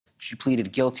She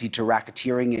pleaded guilty to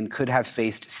racketeering and could have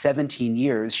faced 17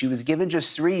 years. She was given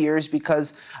just 3 years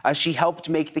because she helped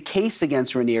make the case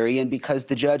against Raniere and because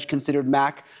the judge considered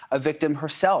Mack a victim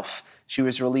herself. She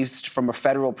was released from a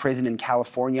federal prison in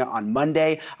California on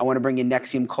Monday. I want to bring in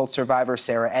NXIVM cult survivor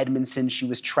Sarah Edmonson. She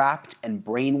was trapped and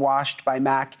brainwashed by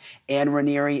Mack and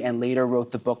Raniere and later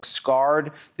wrote the book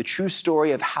Scarred, the true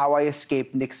story of how I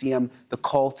escaped NXIVM, the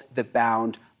cult that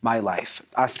bound my life.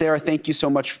 Sarah, thank you so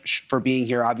much for being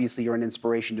here. Obviously, you're an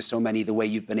inspiration to so many, the way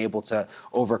you've been able to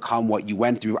overcome what you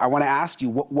went through. I want to ask you,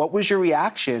 what was your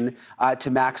reaction to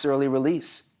Mack's early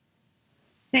release?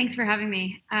 Thanks for having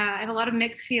me. I have a lot of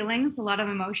mixed feelings, a lot of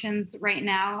emotions right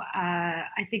now.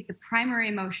 I think the primary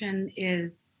emotion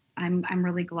is I'm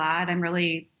really glad.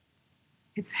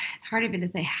 It's hard even to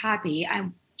say happy. I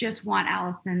just want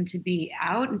Allison to be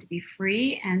out and to be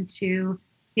free and to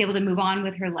be able to move on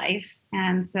with her life.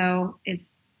 And so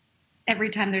it's every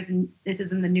time this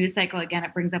is in the news cycle again,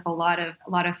 it brings up a lot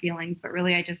of feelings. But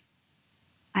really,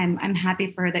 I'm happy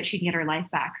for her that she can get her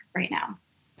life back right now.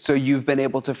 So you've been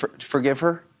able to forgive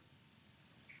her?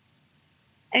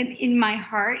 And in my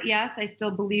heart, yes. I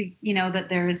still believe, that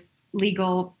there's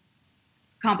legal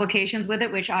complications with it,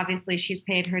 which obviously she's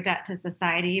paid her debt to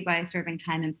society by serving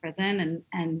time in prison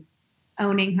and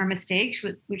owning her mistakes,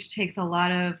 which takes a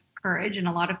lot of courage, and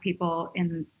a lot of people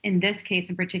in this case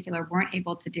in particular weren't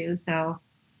able to do so.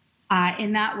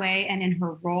 In that way, and in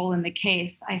her role in the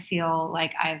case, I feel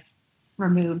like I've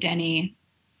removed any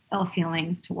ill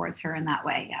feelings towards her in that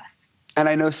way, yes. And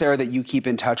I know, Sarah, that you keep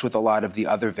in touch with a lot of the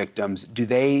other victims. Do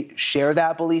they share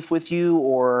that belief with you,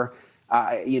 or,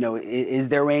 is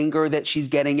there anger that she's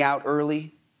getting out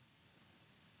early?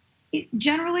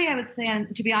 Generally, I would say,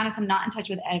 and to be honest, I'm not in touch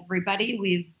with everybody.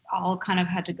 We've all kind of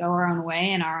had to go our own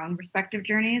way in our own respective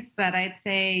journeys. But I'd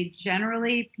say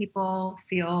generally people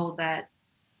feel that,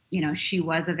 she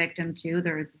was a victim too.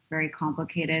 There is this very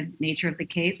complicated nature of the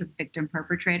case with victim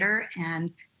perpetrator.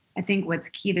 And I think what's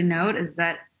key to note is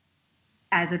that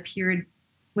as appeared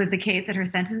was the case at her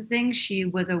sentencing, she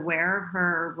was aware of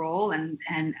her role and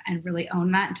really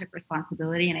owned that and took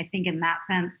responsibility. And I think in that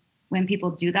sense, when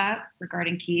people do that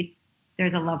regarding Keith,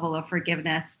 there's a level of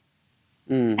forgiveness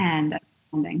and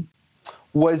understanding.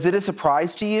 Was it a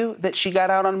surprise to you that she got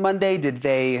out on Monday? Did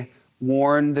they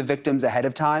warn the victims ahead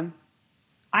of time?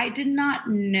 I did not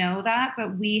know that,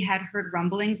 but we had heard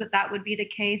rumblings that would be the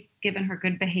case, given her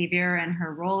good behavior and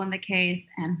her role in the case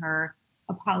and her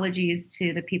apologies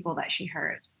to the people that she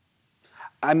hurt.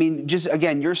 I mean, just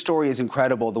again, your story is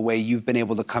incredible, the way you've been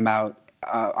able to come out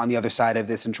on the other side of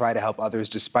this and try to help others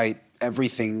despite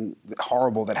everything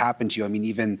horrible that happened to you. I mean,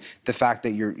 even the fact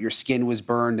that your skin was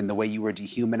burned and the way you were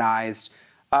dehumanized.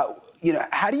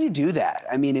 How do you do that?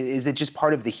 I mean, is it just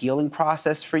part of the healing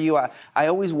process for you? I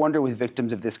always wonder with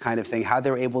victims of this kind of thing, how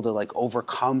they're able to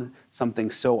overcome something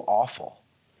so awful.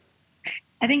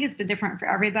 I think it's been different for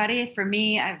everybody. For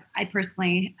me, I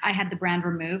personally had the brand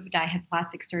removed. I had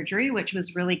plastic surgery, which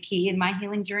was really key in my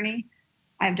healing journey.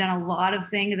 I've done a lot of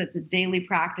things. It's a daily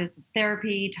practice of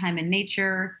therapy, time in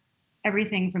nature,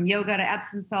 everything from yoga to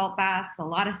Epsom salt baths, a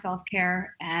lot of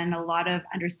self-care, and a lot of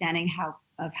understanding how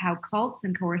cults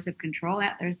and coercive control,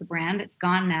 there's the brand, it's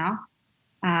gone now.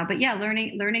 But yeah,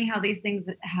 learning how these things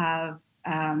have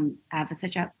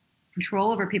such a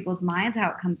control over people's minds,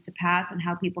 how it comes to pass, and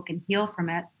how people can heal from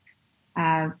it.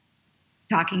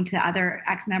 Talking to other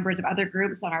ex-members of other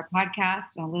groups on our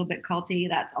podcast, a little bit culty,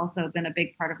 that's also been a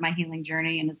big part of my healing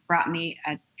journey and has brought me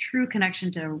a true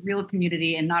connection to a real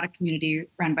community and not a community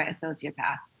run by a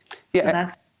sociopath. Yeah,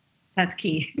 so that's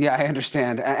key. Yeah, I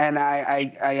understand. And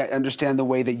I understand the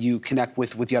way that you connect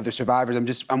with the other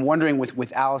survivors. I'm wondering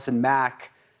with Allison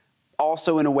Mack,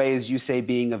 also in a way, as you say,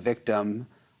 being a victim,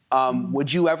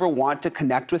 would you ever want to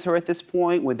connect with her at this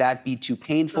point? Would that be too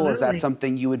painful? Absolutely. Is that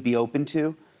something you would be open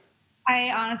to?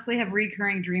 I honestly have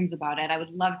recurring dreams about it. I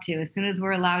would love to. As soon as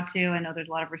we're allowed to, I know there's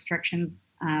a lot of restrictions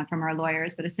from our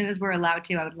lawyers, but as soon as we're allowed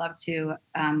to, I would love to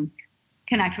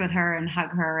connect with her and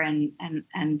hug her, and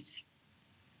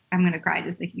I'm going to cry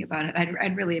just thinking about it.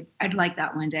 I'd like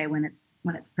that one day when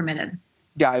it's permitted.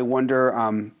 Yeah, I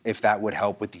wonder if that would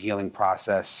help with the healing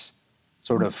process,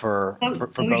 sort of for both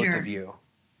of you.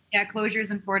 Yeah, closure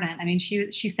is important. I mean, she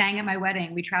sang at my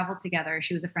wedding. We traveled together.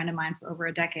 She was a friend of mine for over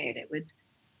a decade.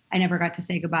 I never got to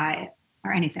say goodbye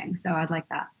or anything, so I'd like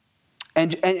that.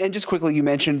 And just quickly, you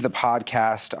mentioned the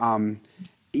podcast.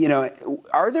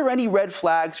 Are there any red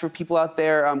flags for people out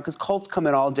there? Because cults come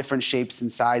in all different shapes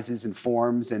and sizes and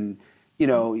forms, and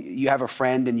you have a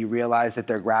friend and you realize that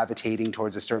they're gravitating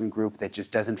towards a certain group that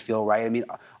just doesn't feel right. I mean,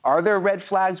 are there red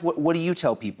flags? What do you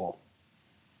tell people?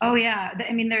 Oh yeah,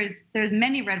 I mean, there's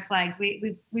many red flags.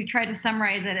 We've tried to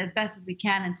summarize it as best as we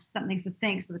can into something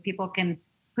succinct so that people can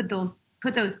put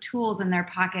those tools in their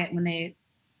pocket when they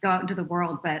go out into the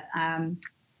world. But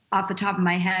off the top of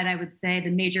my head, I would say the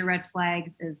major red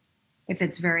flags is if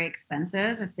it's very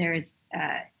expensive, if there's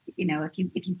if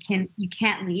you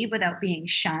can't leave without being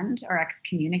shunned or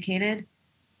excommunicated,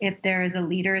 if there is a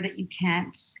leader that you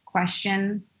can't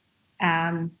question.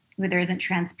 Where there isn't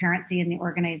transparency in the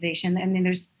organization. I mean,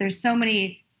 there's so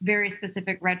many very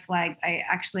specific red flags. I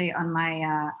actually on my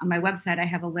website I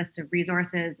have a list of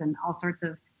resources and all sorts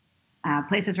of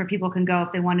places where people can go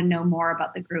if they want to know more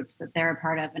about the groups that they're a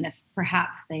part of, and if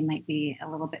perhaps they might be a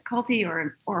little bit culty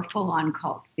or full on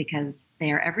cults, because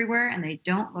they are everywhere and they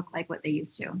don't look like what they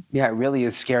used to. Yeah, it really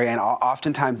is scary, and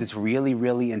oftentimes it's really,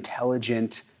 really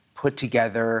intelligent, put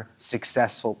together,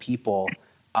 successful people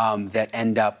that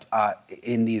end up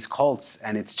in these cults,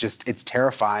 and it's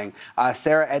terrifying.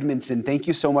 Sarah Edmonson, thank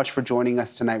you so much for joining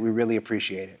us tonight. We really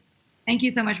appreciate it. Thank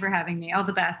you so much for having me. All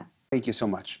the best. Thank you so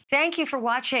much. Thank you for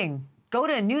watching. Go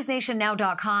to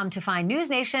newsnationnow.com to find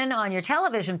NewsNation on your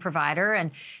television provider,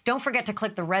 and don't forget to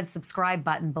click the red subscribe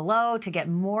button below to get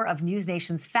more of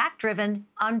NewsNation's fact-driven,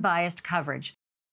 unbiased coverage.